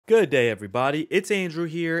Good day, everybody. It's Andrew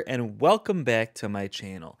here, and welcome back to my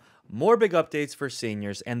channel. More big updates for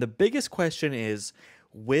seniors, and the biggest question is,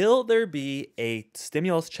 will there be a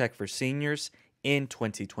stimulus check for seniors in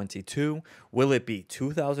 2022? Will it be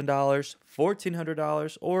 $2,000,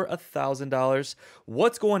 $1,400, or $1,000?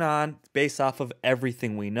 What's going on based off of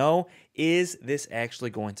everything we know? Is this actually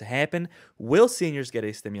going to happen? Will seniors get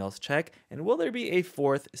a stimulus check? And will there be a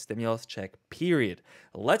fourth stimulus check period?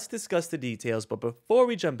 Let's discuss the details, but before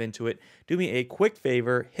we jump into it, do me a quick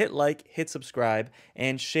favor, hit like, hit subscribe,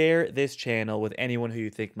 and share this channel with anyone who you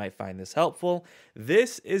think might find this helpful.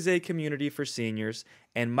 This is a community for seniors,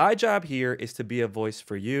 and my job here is to be a voice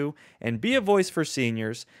for you and be a voice for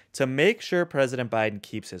seniors to make sure President Biden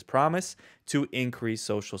keeps his promise to increase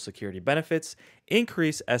Social Security benefits,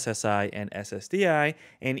 increase SSI and ssdi,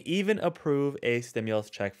 and even approve a stimulus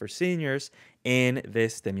check for seniors in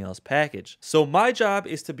this stimulus package. So my job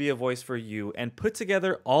is to be a voice for you and put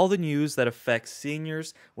together all the news that affects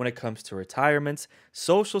seniors when it comes to retirement,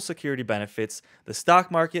 Social Security benefits, the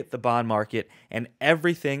stock market, the bond market, and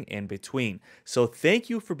everything in between. So thank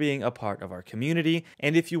you for being a part of our community.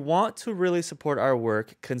 And if you want to really support our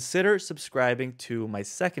work, consider subscribing to my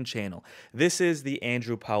second channel. This is the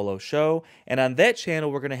Andrew Paulo Show. And on that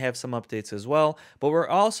channel, we're going to have some updates as well. But we're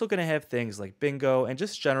also going to have things like bingo and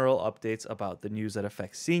just general updates about the news that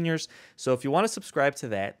affects seniors. So if you want to subscribe to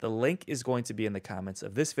that, the link is going to be in the comments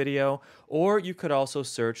of this video, or you could also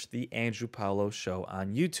search the Andrew Paulo Show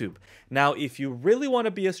on YouTube. Now, if you really want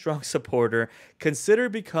to be a strong supporter, consider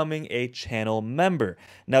becoming a channel member.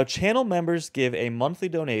 Now, channel members give a monthly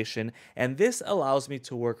donation, and this allows me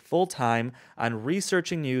to work full-time on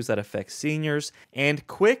researching news that affects seniors. And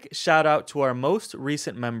quick shout out to our most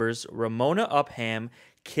recent members, Ramona Upham,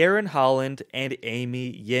 Karen Holland, and Amy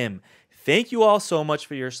Yim. Thank you all so much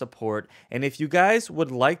for your support, and if you guys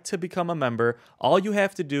would like to become a member, all you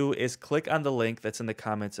have to do is click on the link that's in the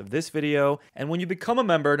comments of this video, and when you become a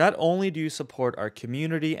member, not only do you support our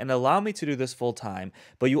community and allow me to do this full time,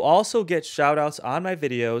 but you also get shout outs on my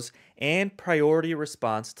videos and priority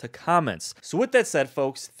response to comments. So with that said,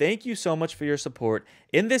 folks, thank you so much for your support.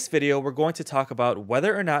 In this video, we're going to talk about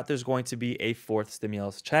whether or not there's going to be a fourth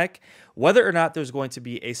stimulus check, whether or not there's going to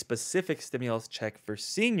be a specific stimulus check for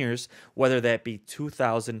seniors, whether that be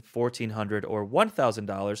 $2,000, $1,400, or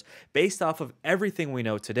 $1,000, based off of everything we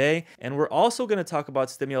know today. And we're also going to talk about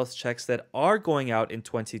stimulus checks that are going out in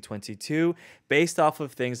 2022, based off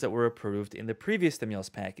of things that were approved in the previous stimulus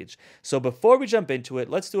package. So before we jump into it,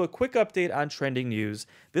 let's do a quick update on trending news.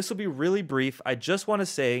 This will be really brief. I just want to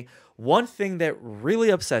say one thing that really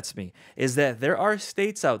upsets me is that there are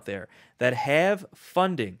states out there that have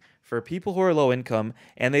funding for people who are low income,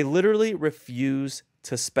 and they literally refuse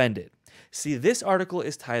to spend it. See, this article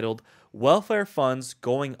is titled, "Welfare Funds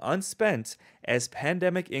Going Unspent as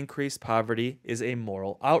Pandemic Increased Poverty is a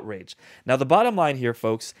Moral Outrage." Now, the bottom line here,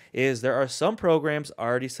 folks, is there are some programs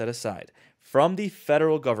already set aside from the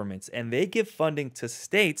federal governments, and they give funding to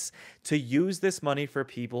states to use this money for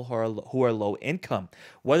people who are low income.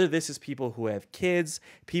 Whether this is people who have kids,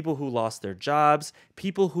 people who lost their jobs,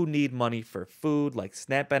 people who need money for food, like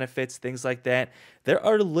SNAP benefits, things like that. There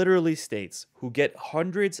are literally states who get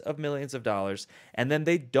hundreds of millions of dollars, and then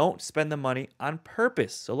they don't spend the money on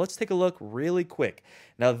purpose. So let's take a look really quick.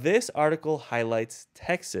 Now, this article highlights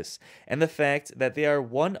Texas and the fact that they are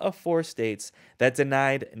one of 4 states that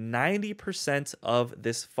denied 90% of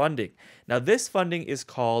this funding. Now, this funding is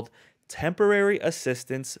called Temporary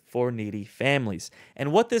Assistance for Needy Families.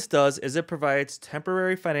 And what this does is it provides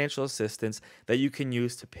temporary financial assistance that you can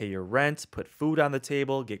use to pay your rent, put food on the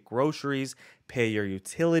table, get groceries, pay your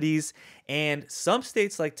utilities. And some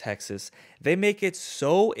states like Texas, they make it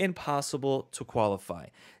so impossible to qualify.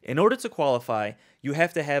 In order to qualify, you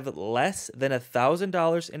have to have less than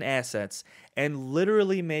 $1,000 in assets and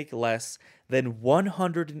literally make less than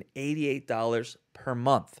 $188 per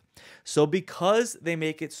month. So because they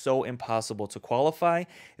make it so impossible to qualify,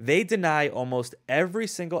 they deny almost every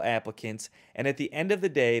single applicant, and at the end of the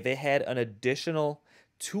day, they had an additional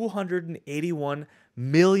 $281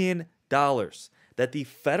 million that the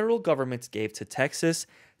federal government gave to Texas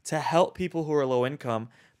to help people who are low income,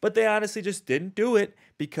 but they honestly just didn't do it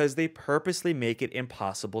because they purposely make it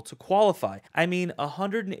impossible to qualify. I mean,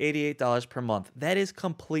 $188 per month, that is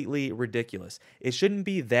completely ridiculous. It shouldn't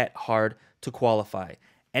be that hard to qualify.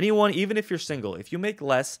 Anyone, even if you're single, if you make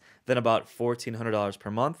less than about $1,400 per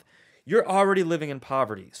month, you're already living in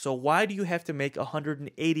poverty. So why do you have to make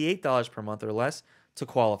 $188 per month or less to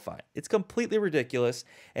qualify? It's completely ridiculous,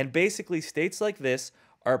 and basically states like this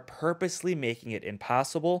are purposely making it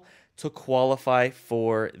impossible to qualify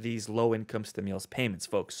for these low income stimulus payments,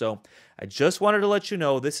 folks. So I just wanted to let you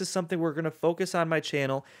know this is something we're going to focus on my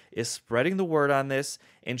channel, is spreading the word on this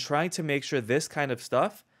and trying to make sure this kind of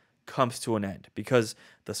stuff comes to an end, because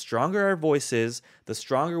the stronger our voice is, the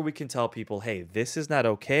stronger we can tell people, hey, this is not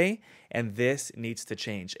okay and this needs to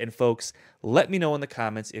change. And folks, let me know in the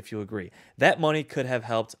comments if you agree. That money could have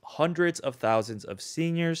helped hundreds of thousands of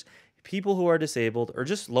seniors, people who are disabled, or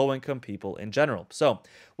just low-income people in general. So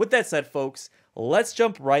with that said, folks, let's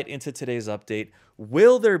jump right into today's update.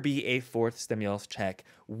 Will there be a fourth stimulus check?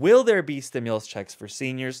 Will there be stimulus checks for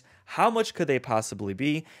seniors? How much could they possibly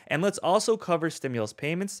be? And let's also cover stimulus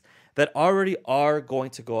payments that already are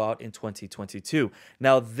going to go out in 2022.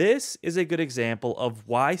 Now, this is a good example of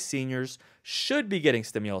why seniors should be getting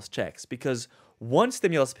stimulus checks, because one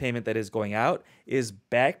stimulus payment that is going out is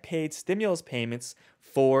back paid stimulus payments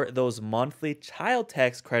for those monthly child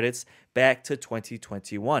tax credits back to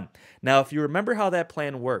 2021. Now, if you remember how that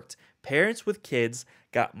plan worked, parents with kids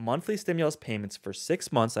got monthly stimulus payments for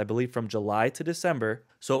 6 months, I believe from July to December.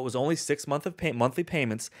 So it was only 6 months of monthly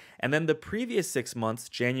payments. And then the previous 6 months,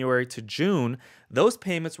 January to June, those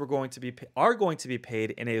payments are going to be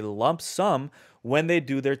paid in a lump sum when they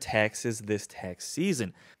do their taxes this tax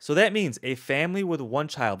season. So that means a family with one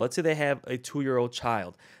child, let's say they have a 2-year-old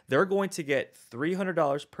child, they're going to get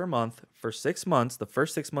 $300 per month for 6 months, the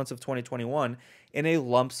first 6 months of 2021, in a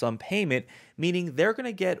lump sum payment, meaning they're going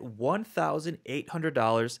to get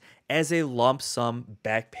 $1,800 as a lump sum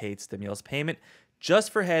back paid stimulus payment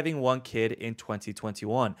just for having one kid in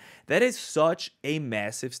 2021. That is such a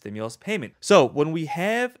massive stimulus payment. So when we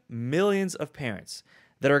have millions of parents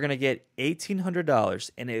that are going to get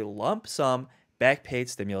 $1,800 in a lump sum back paid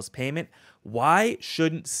stimulus payment, why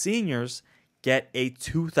shouldn't seniors get a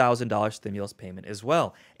 $2,000 stimulus payment as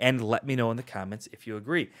well? And let me know in the comments if you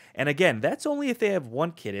agree. And again, that's only if they have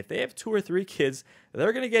one kid. If they have 2 or 3 kids,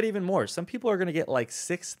 they're going to get even more. Some people are going to get like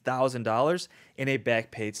 $6,000 in a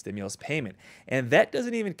back paid stimulus payment. And that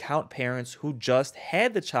doesn't even count parents who just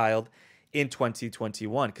had the child in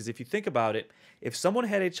 2021. Because if you think about it, if someone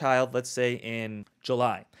had a child, let's say in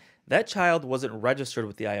July, that child wasn't registered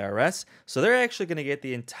with the IRS, so they're actually going to get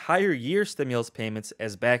the entire year stimulus payments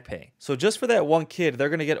as back pay. So just for that one kid, they're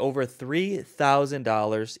going to get over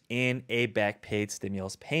 $3,000 in a back paid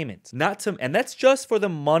stimulus payment. And that's just for the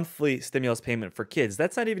monthly stimulus payment for kids.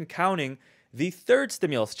 That's not even counting the third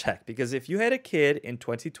stimulus check, because if you had a kid in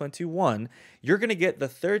 2021, you're going to get the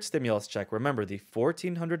third stimulus check. Remember, the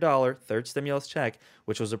 $1,400 third stimulus check,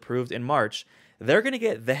 which was approved in March, they're going to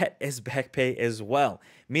get that as back pay as well,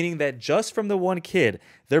 meaning that just from the one kid,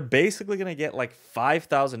 they're basically going to get like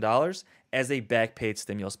 $5,000 as a back paid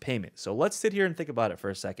stimulus payment. So let's sit here and think about it for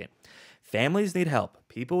a second. Families need help.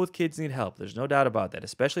 People with kids need help. There's no doubt about that,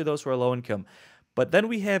 especially those who are low income. But then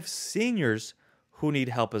we have seniors who need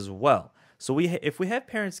help as well. So if we have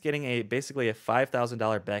parents getting basically a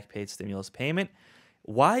 $5,000 back paid stimulus payment,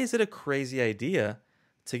 why is it a crazy idea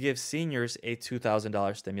to give seniors a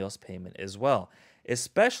 $2,000 stimulus payment as well?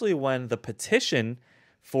 Especially when the petition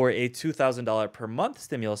for a $2,000 per month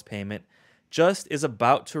stimulus payment just is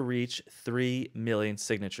about to reach 3 million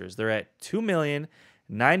signatures. They're at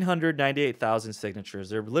 2,998,000 signatures.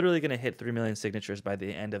 They're literally going to hit 3 million signatures by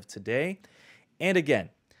the end of today. And again,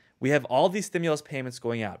 we have all these stimulus payments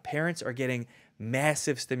going out. Parents are getting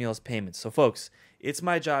massive stimulus payments. So folks, it's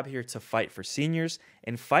my job here to fight for seniors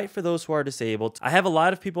and fight for those who are disabled. I have a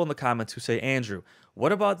lot of people in the comments who say, Andrew,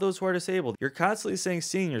 what about those who are disabled? You're constantly saying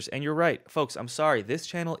seniors, and you're right. Folks, I'm sorry. This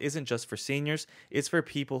channel isn't just for seniors. It's for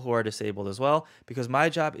people who are disabled as well, because my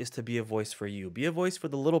job is to be a voice for you. Be a voice for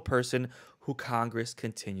the little person who Congress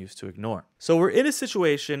continues to ignore. So we're in a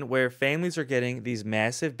situation where families are getting these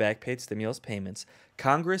massive back paid stimulus payments.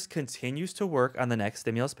 Congress continues to work on the next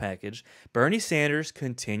stimulus package. Bernie Sanders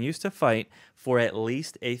continues to fight for at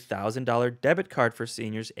least a $1,000 debit card for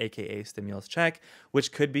seniors, aka stimulus check,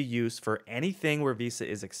 which could be used for anything where Visa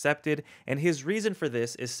is accepted. And his reason for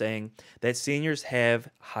this is saying that seniors have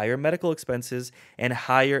higher medical expenses and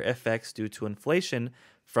higher effects due to inflation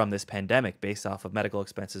from this pandemic, based off of medical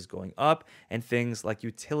expenses going up and things like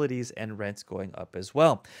utilities and rents going up as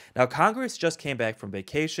well. Now, Congress just came back from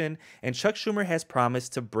vacation, and Chuck Schumer has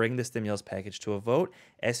promised to bring the stimulus package to a vote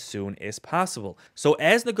as soon as possible. So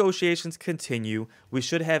as negotiations continue, we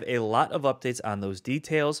should have a lot of updates on those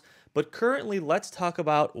details. But currently, let's talk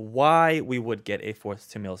about why we would get a fourth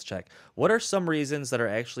stimulus check. What are some reasons that are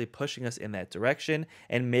actually pushing us in that direction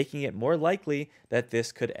and making it more likely that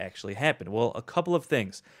this could actually happen? Well, a couple of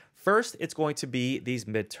things. First, it's going to be these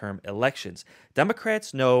midterm elections.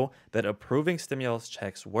 Democrats know that approving stimulus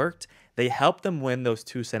checks worked. They helped them win those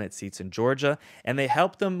 2 Senate seats in Georgia, and they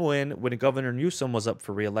helped them win when Governor Newsom was up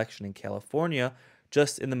for re-election in California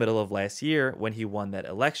just in the middle of last year when he won that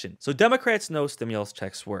election. So Democrats know stimulus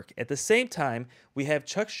checks work. At the same time, we have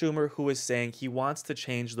Chuck Schumer, who is saying he wants to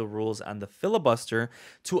change the rules on the filibuster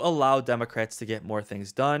to allow Democrats to get more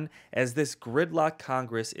things done, as this gridlock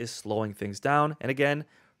Congress is slowing things down. And again,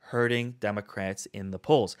 hurting Democrats in the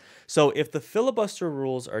polls. So if the filibuster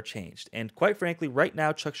rules are changed, and quite frankly, right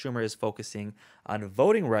now Chuck Schumer is focusing on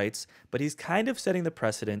voting rights, but he's kind of setting the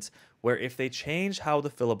precedent where if they change how the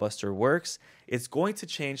filibuster works, it's going to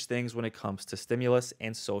change things when it comes to stimulus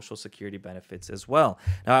and Social Security benefits as well.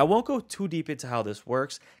 Now, I won't go too deep into how this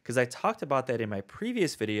works because I talked about that in my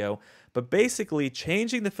previous video, but basically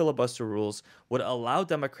changing the filibuster rules would allow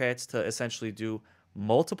Democrats to essentially do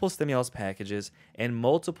multiple stimulus packages and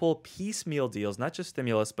multiple piecemeal deals, not just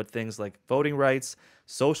stimulus, but things like voting rights,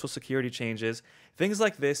 Social Security changes, things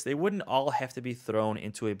like this. They wouldn't all have to be thrown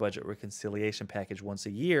into a budget reconciliation package once a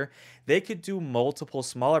year. They could do multiple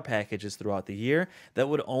smaller packages throughout the year that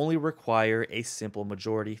would only require a simple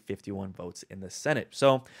majority, 51 votes in the Senate.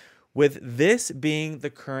 So with this being the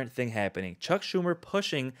current thing happening, Chuck Schumer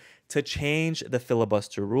pushing to change the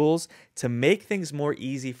filibuster rules to make things more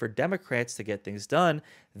easy for Democrats to get things done,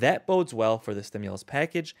 that bodes well for the stimulus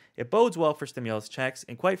package. It bodes well for stimulus checks,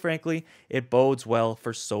 and quite frankly, it bodes well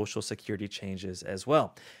for Social Security changes as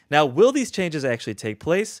well. Now, will these changes actually take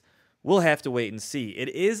place? We'll have to wait and see. It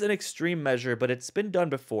is an extreme measure, but it's been done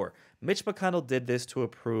before. Mitch McConnell did this to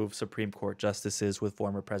approve Supreme Court justices with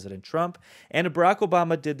former President Trump, and Barack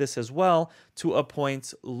Obama did this as well to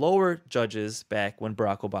appoint lower judges back when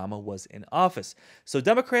Barack Obama was in office. So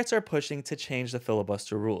Democrats are pushing to change the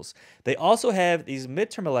filibuster rules. They also have these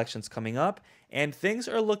midterm elections coming up, and things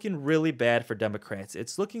are looking really bad for Democrats.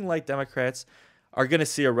 It's looking like Democrats are going to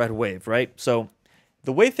see a red wave, right? So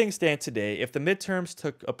the way things stand today, if the midterms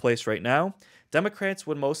took a place right now, Democrats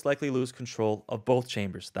would most likely lose control of both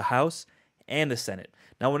chambers, the House and the Senate.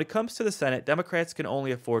 Now, when it comes to the Senate, Democrats can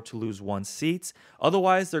only afford to lose 1 seat.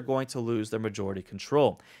 Otherwise, they're going to lose their majority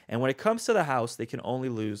control. And when it comes to the House, they can only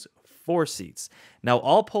lose 4 seats. Now,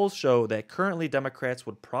 all polls show that currently Democrats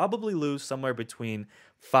would probably lose somewhere between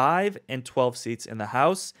 5 and 12 seats in the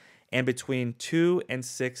House and between 2 and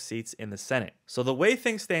 6 seats in the Senate. So the way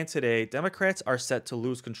things stand today, Democrats are set to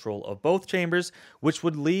lose control of both chambers, which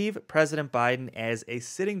would leave President Biden as a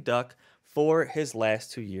sitting duck for his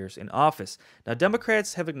last 2 years in office. Now,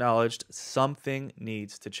 Democrats have acknowledged something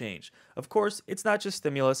needs to change. Of course, it's not just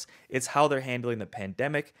stimulus, it's how they're handling the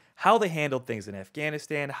pandemic, how they handled things in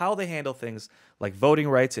Afghanistan, how they handle things like voting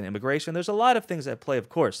rights and immigration. There's a lot of things at play, of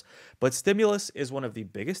course, but stimulus is one of the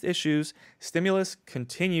biggest issues. Stimulus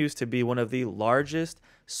continues to be one of the largest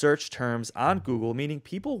search terms on Google, meaning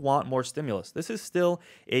people want more stimulus. This is still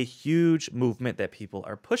a huge movement that people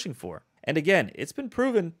are pushing for. And again, it's been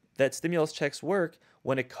proven that stimulus checks work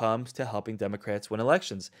when it comes to helping Democrats win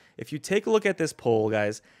elections. If you take a look at this poll,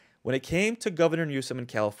 guys, when it came to Governor Newsom in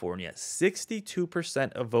California,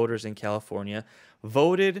 62% of voters in California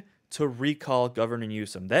voted to recall Governor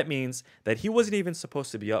Newsom. That means that he wasn't even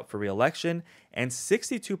supposed to be up for re-election, and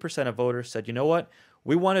 62% of voters said, you know what,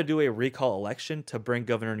 we want to do a recall election to bring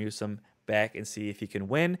Governor Newsom back and see if he can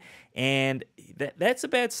win. And that's a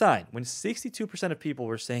bad sign. When 62% of people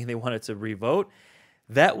were saying they wanted to revote,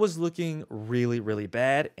 that was looking really, really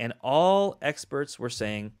bad. And all experts were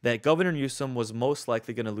saying that Governor Newsom was most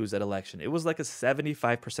likely going to lose that election. It was like a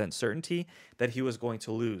 75% certainty that he was going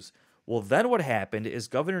to lose. Well, then what happened is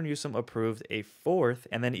Governor Newsom approved a 4th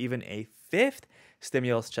and then even a 5th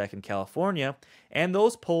stimulus check in California, and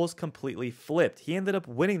those polls completely flipped. He ended up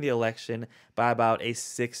winning the election by about a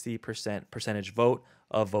 60% percentage vote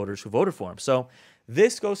of voters who voted for him. So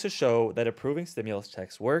this goes to show that approving stimulus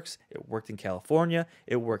checks works. It worked in California.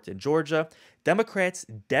 It worked in Georgia. Democrats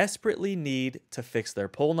desperately need to fix their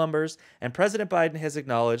poll numbers, and President Biden has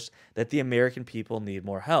acknowledged that the American people need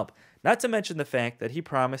more help. Not to mention the fact that he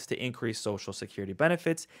promised to increase Social Security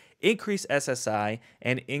benefits, increase SSI,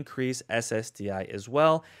 and increase ssdi as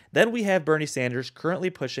well. Then we have Bernie Sanders currently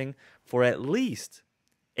pushing for at least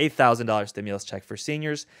a $1,000 stimulus check for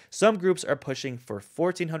seniors. Some groups are pushing for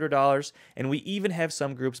 $1,400, and we even have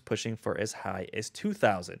some groups pushing for as high as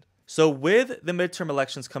 $2,000. So with the midterm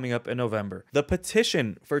elections coming up in November, the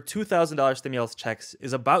petition for $2,000 stimulus checks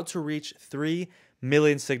is about to reach 3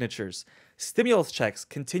 million signatures. Stimulus checks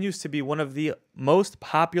continues to be one of the most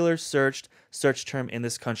popular search term in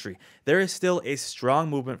this country. There is still a strong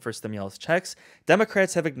movement for stimulus checks.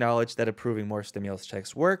 Democrats have acknowledged that approving more stimulus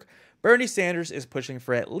checks work. Bernie Sanders is pushing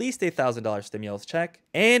for at least a $1,000 stimulus check.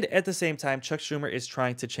 And at the same time, Chuck Schumer is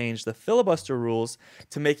trying to change the filibuster rules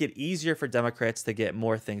to make it easier for Democrats to get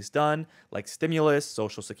more things done, like stimulus,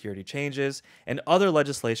 Social Security changes, and other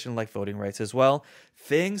legislation like voting rights as well.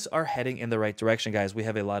 Things are heading in the right direction, guys. We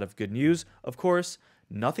have a lot of good news, of course.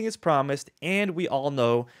 Nothing is promised, and we all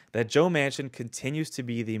know that Joe Manchin continues to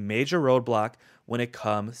be the major roadblock when it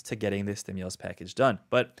comes to getting this stimulus package done.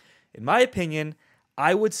 But in my opinion,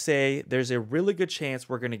 I would say there's a really good chance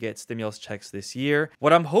we're going to get stimulus checks this year.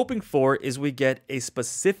 What I'm hoping for is we get a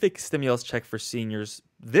specific stimulus check for seniors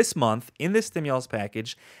this month in this stimulus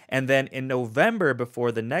package, and then in November,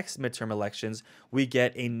 before the next midterm elections, we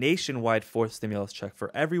get a nationwide fourth stimulus check for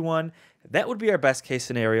everyone. That would be our best case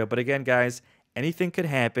scenario. But again, guys, anything could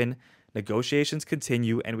happen. Negotiations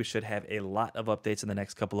continue, and we should have a lot of updates in the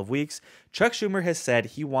next couple of weeks. Chuck Schumer has said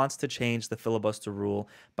he wants to change the filibuster rule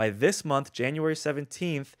by this month, January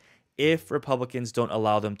 17th, if Republicans don't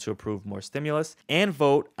allow them to approve more stimulus and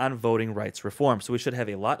vote on voting rights reform. So we should have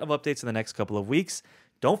a lot of updates in the next couple of weeks.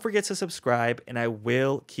 Don't forget to subscribe, and I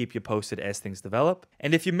will keep you posted as things develop.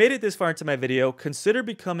 And if you made it this far into my video, consider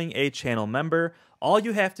becoming a channel member. All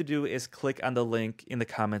you have to do is click on the link in the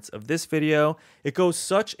comments of this video. It goes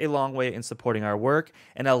such a long way in supporting our work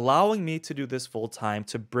and allowing me to do this full time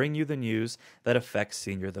to bring you the news that affects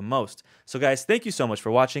senior the most. So guys, thank you so much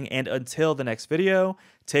for watching, and until the next video,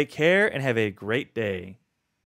 take care and have a great day.